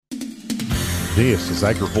This is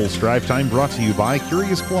AgriPulse Drive Time, brought to you by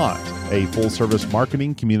Curious Plot, a full-service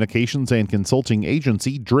marketing, communications, and consulting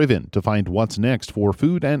agency driven to find what's next for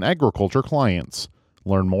food and agriculture clients.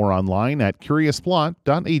 Learn more online at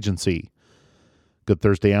curiousplot.agency. Good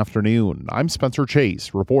Thursday afternoon. I'm Spencer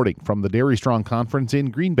Chase, reporting from the Dairy Strong Conference in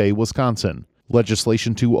Green Bay, Wisconsin.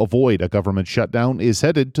 Legislation to avoid a government shutdown is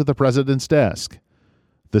headed to the president's desk.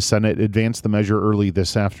 The Senate advanced the measure early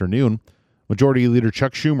this afternoon. Majority Leader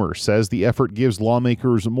Chuck Schumer says the effort gives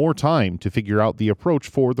lawmakers more time to figure out the approach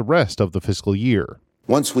for the rest of the fiscal year.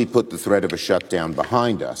 Once we put the threat of a shutdown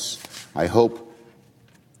behind us, I hope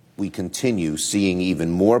we continue seeing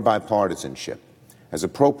even more bipartisanship as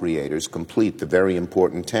appropriators complete the very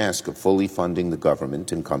important task of fully funding the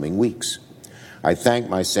government in coming weeks. I thank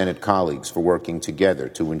my Senate colleagues for working together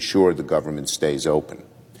to ensure the government stays open.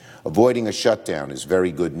 Avoiding a shutdown is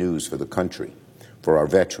very good news for the country, for our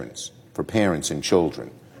veterans, for parents and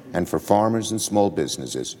children, and for farmers and small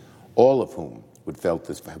businesses, all of whom would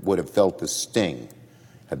have felt the sting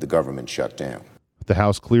had the government shut down. The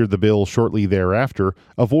House cleared the bill shortly thereafter,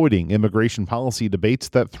 avoiding immigration policy debates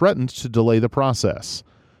that threatened to delay the process.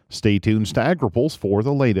 Stay tuned to AgriPulse for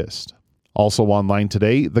the latest. Also online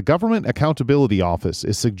today, the Government Accountability Office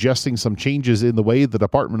is suggesting some changes in the way the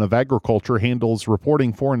Department of Agriculture handles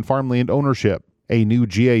reporting foreign farmland ownership. A new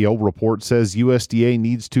GAO report says USDA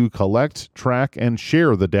needs to collect, track, and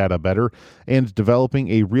share the data better, and developing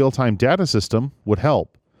a real-time data system would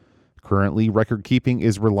help. Currently, record-keeping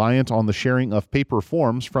is reliant on the sharing of paper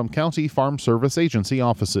forms from County Farm Service Agency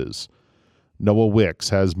offices. Noah Wicks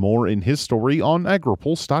has more in his story on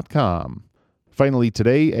agripulse.com. Finally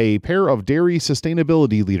today, a pair of dairy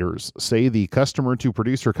sustainability leaders say the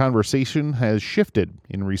customer-to-producer conversation has shifted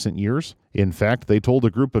in recent years. In fact, they told a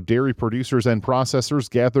group of dairy producers and processors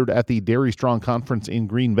gathered at the Dairy Strong Conference in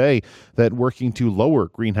Green Bay that working to lower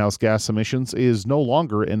greenhouse gas emissions is no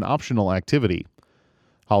longer an optional activity.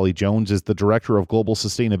 Holly Jones is the Director of Global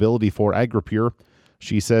Sustainability for AgriPure.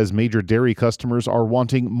 She says major dairy customers are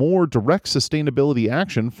wanting more direct sustainability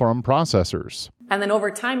action from processors. And then over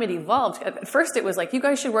time it evolved. At first it was like, you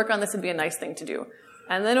guys should work on this, it'd be a nice thing to do.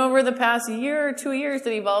 And then over the past year or 2 years,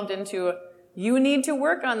 it evolved into, you need to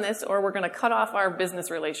work on this or we're going to cut off our business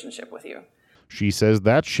relationship with you. She says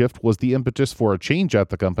that shift was the impetus for a change at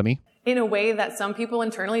the company. In a way that some people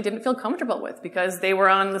internally didn't feel comfortable with because they were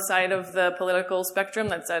on the side of the political spectrum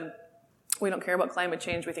that said, we don't care about climate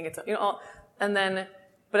change, we think it's, and then,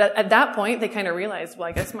 but at that point they kind of realized, well,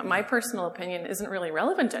 I guess my personal opinion isn't really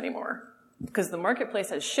relevant anymore. Because the marketplace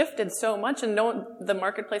has shifted so much, and the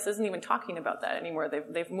marketplace isn't even talking about that anymore.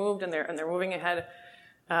 They've moved and they're moving ahead.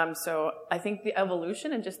 So I think the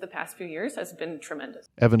evolution in just the past few years has been tremendous.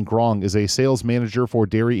 Evan Grong is a sales manager for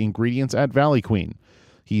dairy ingredients at Valley Queen.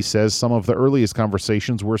 He says some of the earliest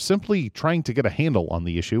conversations were simply trying to get a handle on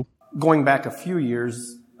the issue. Going back a few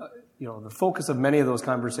years, the focus of many of those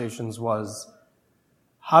conversations was,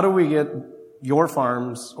 how do we get your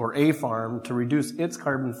farms or a farm to reduce its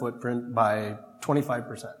carbon footprint by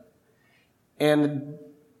 25%. And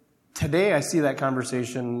today I see that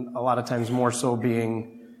conversation a lot of times more so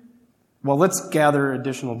being, well, let's gather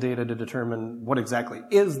additional data to determine what exactly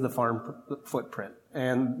is the farm footprint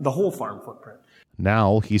and the whole farm footprint.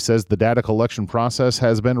 Now, he says the data collection process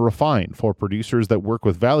has been refined for producers that work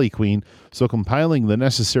with Valley Queen, so compiling the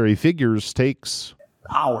necessary figures takes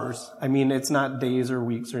hours. I mean, it's not days or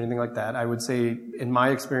weeks or anything like that. I would say, in my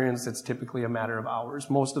experience, it's typically a matter of hours.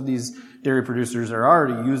 Most of these dairy producers are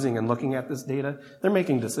already using and looking at this data. They're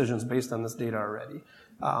making decisions based on this data already.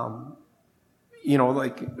 One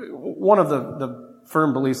of the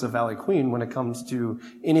firm beliefs of Valley Queen when it comes to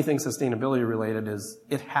anything sustainability related is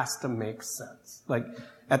it has to make sense. Like,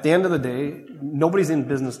 at the end of the day, nobody's in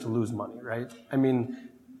business to lose money, right? I mean,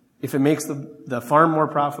 if it makes the farm more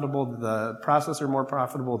profitable, the processor more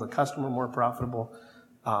profitable, the customer more profitable,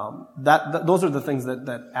 those are the things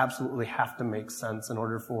that absolutely have to make sense in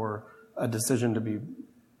order for a decision to be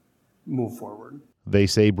moved forward. They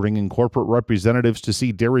say bringing corporate representatives to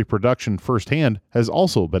see dairy production firsthand has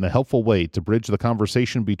also been a helpful way to bridge the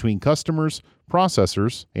conversation between customers,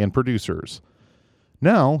 processors, and producers.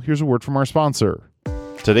 Now, here's a word from our sponsor.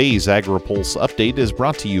 Today's AgriPulse update is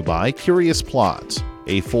brought to you by Curious Plot,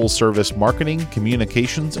 a full-service marketing,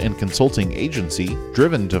 communications, and consulting agency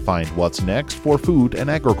driven to find what's next for food and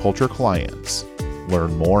agriculture clients.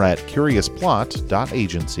 Learn more at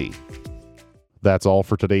curiousplot.agency. That's all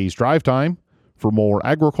for today's Drive Time. For more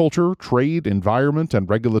agriculture, trade, environment, and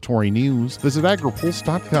regulatory news, visit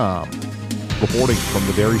agripulse.com. Reporting from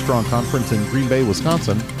the Dairy Strong Conference in Green Bay,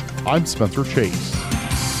 Wisconsin, I'm Spencer Chase.